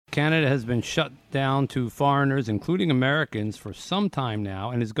Canada has been shut down to foreigners, including Americans, for some time now,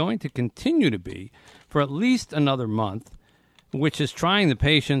 and is going to continue to be for at least another month, which is trying the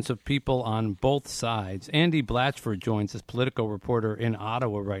patience of people on both sides. Andy Blatchford joins us, political reporter in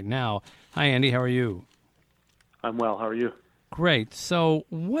Ottawa right now. Hi, Andy. How are you? I'm well. How are you? Great. So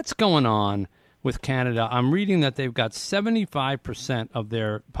what's going on with Canada? I'm reading that they've got 75% of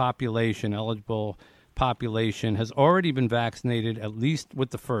their population, eligible population, has already been vaccinated, at least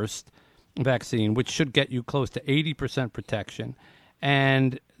with the first vaccine, which should get you close to 80% protection.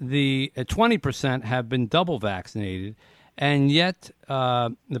 And the 20% have been double vaccinated. And yet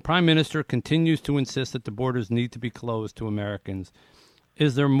the Prime Minister continues to insist that the borders need to be closed to Americans.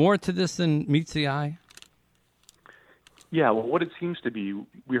 Is there more to this than meets the eye? Yeah, well, what it seems to be,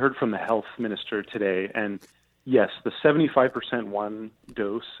 we heard from the health minister today, and yes, the 75% one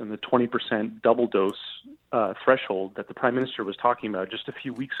dose and the 20% double dose threshold that the Prime Minister was talking about just a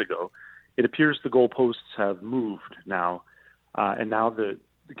few weeks ago, it appears the goalposts have moved now, and now the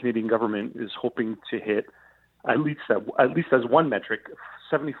Canadian government is hoping to hit at least as one metric,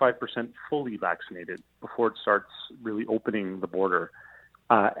 75% fully vaccinated before it starts really opening the border.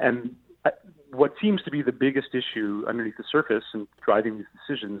 And what seems to be the biggest issue underneath the surface and driving these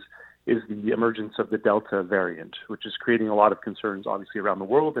decisions is the emergence of the Delta variant, which is creating a lot of concerns, obviously, around the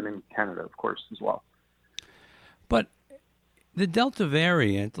world and in Canada, of course, as well. But the Delta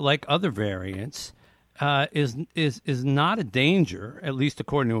variant, like other variants, is not a danger, at least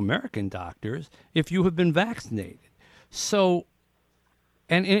according to American doctors, if you have been vaccinated. So,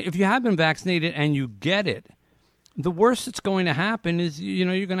 and if you have been vaccinated and you get it, the worst that's going to happen is,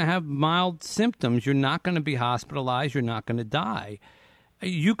 you're going to have mild symptoms. You're not going to be hospitalized. You're not going to die.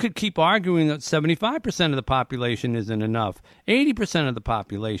 You could keep arguing that 75% of the population isn't enough. 80% of the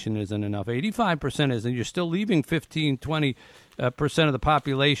population isn't enough. 85% isn't. You're still leaving 15, 20% of the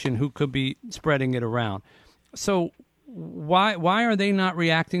population who could be spreading it around. So why are they not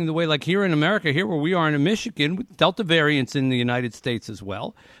reacting the way, like here in America, here where we are in Michigan, Delta variants in the United States as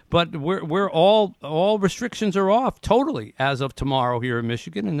well, but we're all restrictions are off totally as of tomorrow here in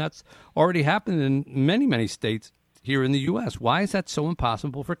Michigan, and that's already happened in many states here in the U.S. Why is that so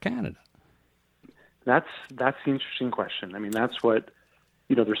impossible for Canada? That's the interesting question. I mean, that's what,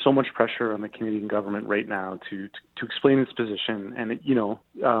 there's so much pressure on the Canadian government right now to explain its position. And,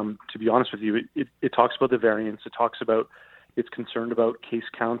 to be honest with you, it talks about the variants. It talks about it's concerned about case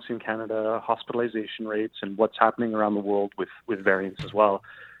counts in Canada, hospitalization rates, and what's happening around the world with variants as well.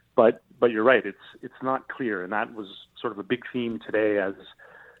 But you're right. It's not clear. And that was sort of a big theme today as,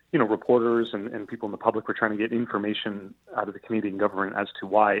 reporters and people in the public were trying to get information out of the Canadian government as to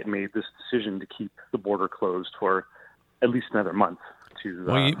why it made this decision to keep the border closed for at least another month.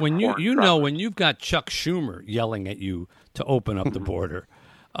 When you've got Chuck Schumer yelling at you to open up the border,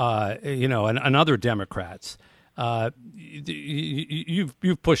 and other Democrats,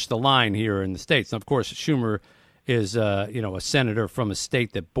 you've pushed the line here in the States. And of course, Schumer is a senator from a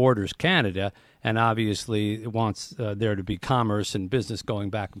state that borders Canada, and obviously wants there to be commerce and business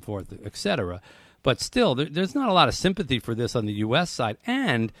going back and forth, et cetera. But still, there's not a lot of sympathy for this on the U.S. side.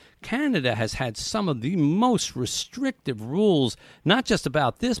 And Canada has had some of the most restrictive rules, not just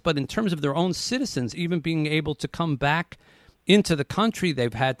about this, but in terms of their own citizens even being able to come back into the country.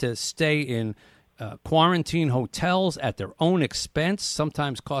 They've had to stay in quarantine hotels at their own expense,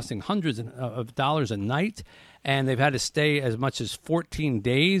 sometimes costing hundreds of dollars a night. And they've had to stay as much as 14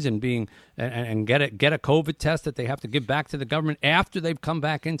 days and get a COVID test that they have to give back to the government after they've come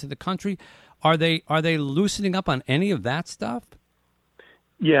back into the country. Are they loosening up on any of that stuff?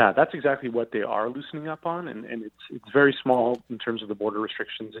 Yeah, that's exactly what they are loosening up on, and it's very small in terms of the border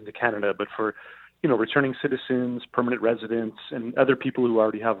restrictions into Canada. But for returning citizens, permanent residents, and other people who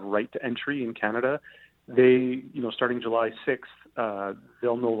already have right to entry in Canada, they starting July 6th,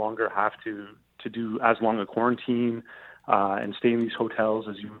 they'll no longer have to do as long a quarantine and stay in these hotels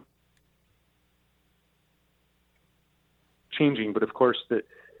as you changing. But of course, the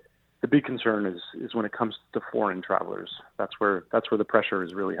big concern is when it comes to foreign travelers. That's where the pressure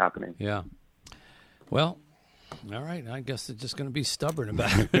is really happening. Yeah. Well, all right. I guess it's just going to be stubborn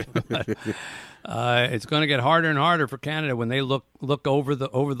about it. It's going to get harder and harder for Canada when they look over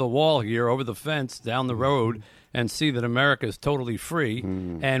the wall here, over the fence, down the road, and see that America is totally free,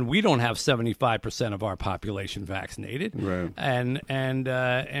 and we don't have 75% of our population vaccinated, right?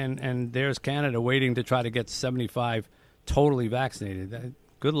 And there's Canada waiting to try to get 75 totally vaccinated.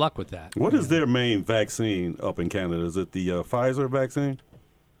 Good luck with that. What is their main vaccine up in Canada? Is it the Pfizer vaccine?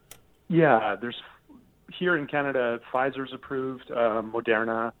 Yeah, there's here in Canada, Pfizer's approved,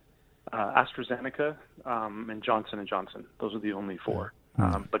 Moderna, AstraZeneca, and Johnson & Johnson. Those are the only four.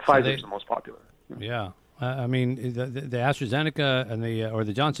 But Pfizer is the most popular. Yeah. I mean, the AstraZeneca and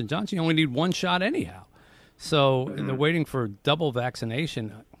the Johnson & Johnson, you only need one shot anyhow. So they're waiting for double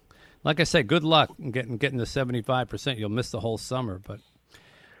vaccination. Like I said, good luck in getting to 75%. You'll miss the whole summer, but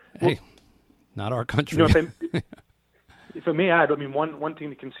hey, not our country. If I may add, I mean, one thing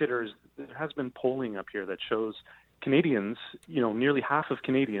to consider is there has been polling up here that shows Canadians, nearly half of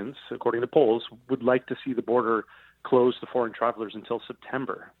Canadians, according to polls, would like to see the border closed to foreign travelers until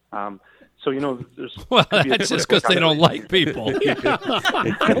September. So, there's... Well, that's just because they don't like people.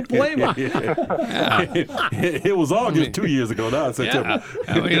 I don't blame them. Yeah. It was August 2 years ago. Now it's September.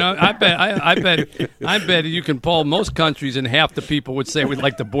 I bet you can poll most countries and half the people would say we'd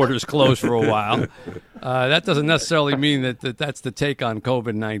like the borders closed for a while. That doesn't necessarily mean that that's the take on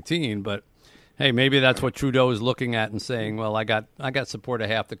COVID-19, but hey, maybe that's what Trudeau is looking at and saying, well, I got support of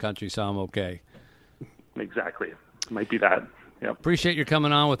half the country, so I'm okay. Exactly. Might be that. Yep. Appreciate you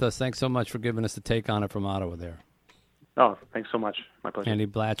coming on with us. Thanks so much for giving us the take on it from Ottawa there. Oh, thanks so much. My pleasure. Andy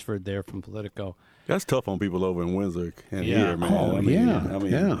Blatchford there from Politico. That's tough on people over in Windsor and here,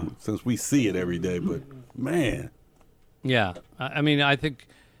 man. Since we see it every day, but man. Yeah. I mean, I think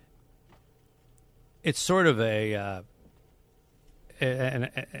it's sort of an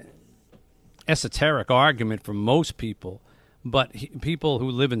esoteric argument for most people, but people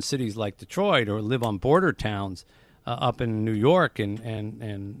who live in cities like Detroit or live on border towns up in New York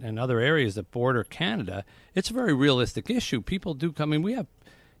and other areas that border Canada, it's a very realistic issue. People do come in. We have,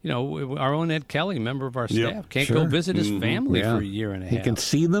 our own Ed Kelly, member of our staff, can't go visit his family for a year and a half. He can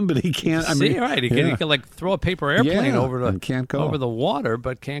see them, but he can't. He can like throw a paper airplane over the water,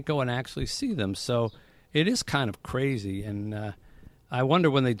 but can't go and actually see them. So it is kind of crazy. And I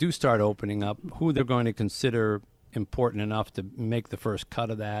wonder when they do start opening up, who they're going to consider important enough to make the first cut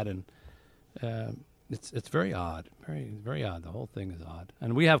of that. And it's very odd, very, very odd. The whole thing is odd.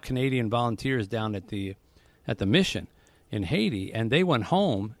 And we have Canadian volunteers down at the mission in Haiti, and they went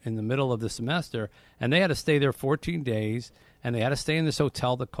home in the middle of the semester, and they had to stay there 14 days, and they had to stay in this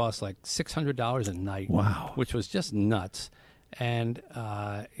hotel that cost like $600 a night. Wow. Which was just nuts. And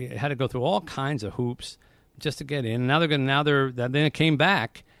it had to go through all kinds of hoops just to get in. Then it came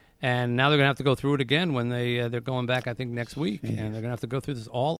back, and now they're going to have to go through it again when they're going back, I think, next week. And they're going to have to go through this all